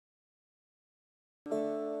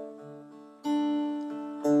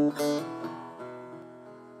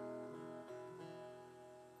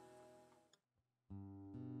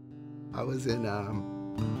I was in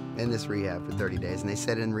this rehab for 30 days, and they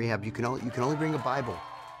said in rehab you can only bring a Bible.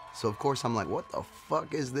 So of course I'm like, what the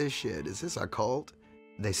fuck is this shit? Is this a cult?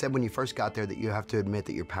 They said when you first got there that you have to admit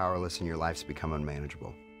that you're powerless and your life's become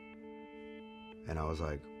unmanageable. And I was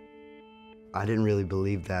like, I didn't really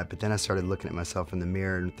believe that, but then I started looking at myself in the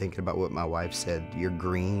mirror and thinking about what my wife said. You're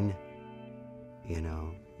green, you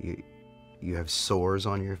know, you have sores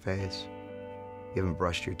on your face, you haven't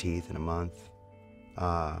brushed your teeth in a month.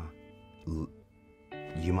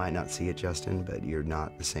 You might not see it, Justin, but you're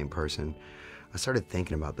not the same person. I started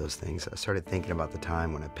thinking about those things. I started thinking about the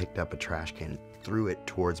time when I picked up a trash can and threw it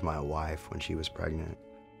towards my wife when she was pregnant.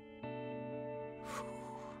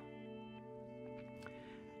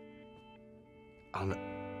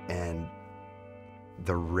 And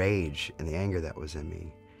the rage and the anger that was in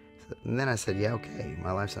me. And then I said, yeah, okay,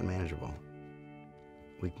 my life's unmanageable.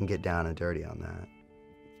 We can get down and dirty on that.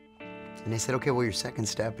 And they said, okay, well, your second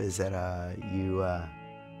step is that you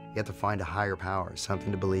have to find a higher power,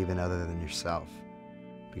 something to believe in other than yourself.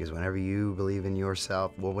 Because whenever you believe in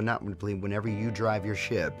yourself, well, whenever you drive your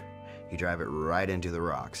ship, you drive it right into the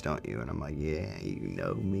rocks, don't you? And I'm like, yeah, you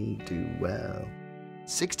know me too well.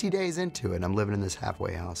 60 days into it, I'm living in this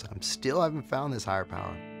halfway house. I haven't found this higher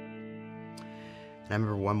power. And I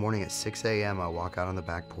remember one morning at 6 a.m., I walk out on the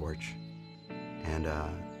back porch, and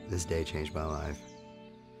this day changed my life.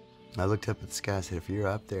 I looked up at the sky and said, if you're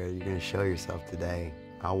up there, you're gonna show yourself today.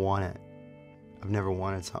 I want it. I've never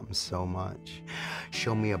wanted something so much.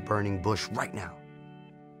 Show me a burning bush right now.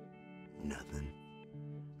 Nothing.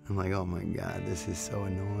 I'm like, oh my God, this is so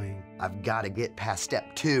annoying. I've got to get past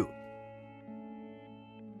step 2.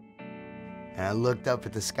 And I looked up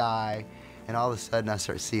at the sky, and all of a sudden I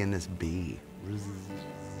start seeing this bee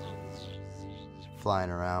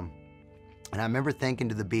flying around. And I remember thinking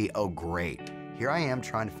to the bee, oh great, here I am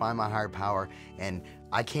trying to find my higher power, and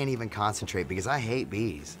I can't even concentrate because I hate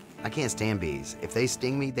bees. I can't stand bees. If they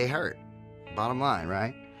sting me, they hurt. Bottom line,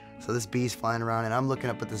 right? So this bee's flying around, and I'm looking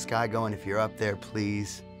up at the sky going, if you're up there,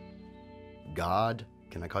 please, God,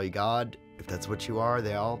 can I call you God? If that's what you are,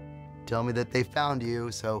 they all tell me that they found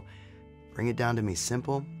you, so bring it down to me,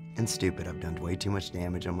 simple and stupid. I've done way too much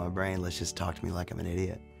damage on my brain. Let's just talk to me like I'm an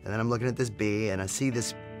idiot. And then I'm looking at this bee, and I see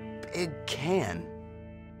this big can.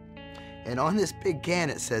 And on this big can,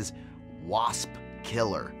 it says, Wasp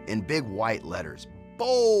Killer, in big white letters.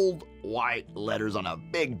 Bold white letters on a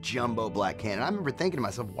big jumbo black can. And I remember thinking to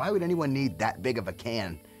myself, why would anyone need that big of a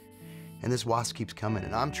can? And this wasp keeps coming,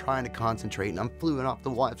 and I'm trying to concentrate, and I'm fluing off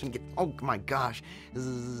the wasp and get, oh my gosh.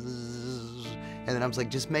 And then I was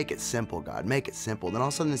like, just make it simple, God, make it simple. Then all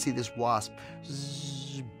of a sudden I see this wasp,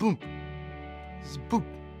 boom, boop,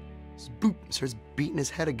 boop, starts beating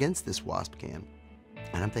his head against this wasp can.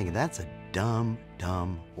 And I'm thinking, that's a dumb,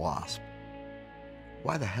 dumb wasp.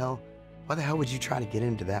 Why the hell would you try to get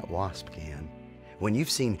into that wasp can? When you've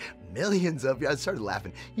seen millions of, I started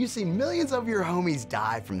laughing, you've seen millions of your homies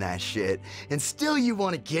die from that shit, and still you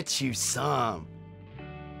want to get you some.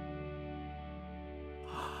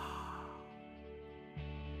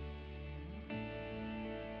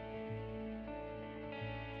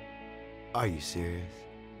 Are you serious?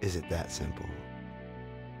 Is it that simple?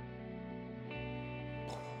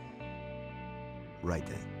 Right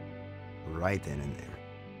then and there.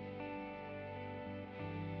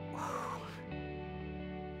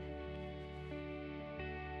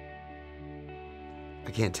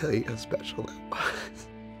 I can't tell you how special that was.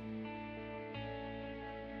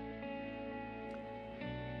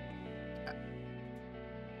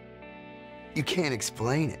 You can't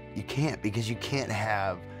explain it. You can't, because you can't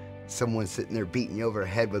have someone sitting there beating you over the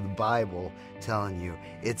head with a Bible telling you,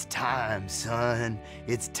 it's time, son,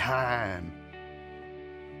 it's time.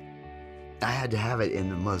 I had to have it in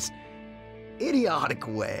the most idiotic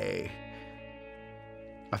way.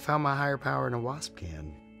 I found my higher power in a wasp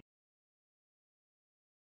can.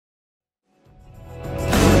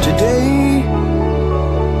 Today,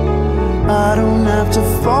 I don't have to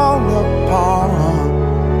fall apart,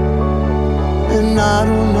 and I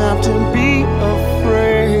don't have to be afraid.